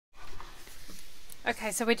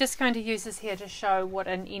Okay, so we're just going to use this here to show what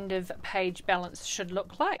an end of page balance should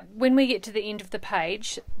look like. When we get to the end of the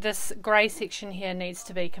page, this grey section here needs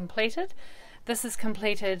to be completed. This is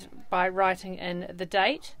completed by writing in the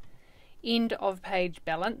date, end of page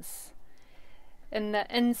balance. In the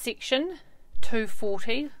in section,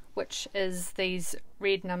 240, which is these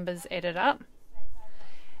red numbers added up.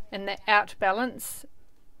 In the out balance,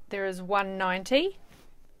 there is 190,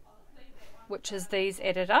 which is these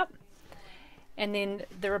added up. And then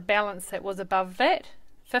the balance that was above that,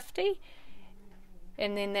 50,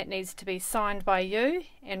 and then that needs to be signed by you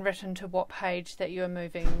and written to what page that you are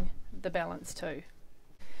moving the balance to.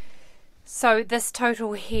 So this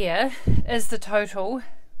total here is the total,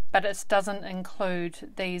 but it doesn't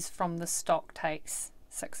include these from the stock takes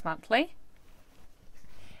 6 monthly.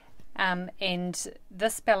 And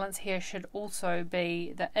this balance here should also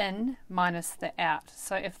be the in minus the out.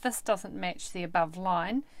 So if this doesn't match the above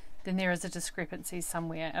line, then there is a discrepancy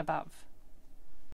somewhere above.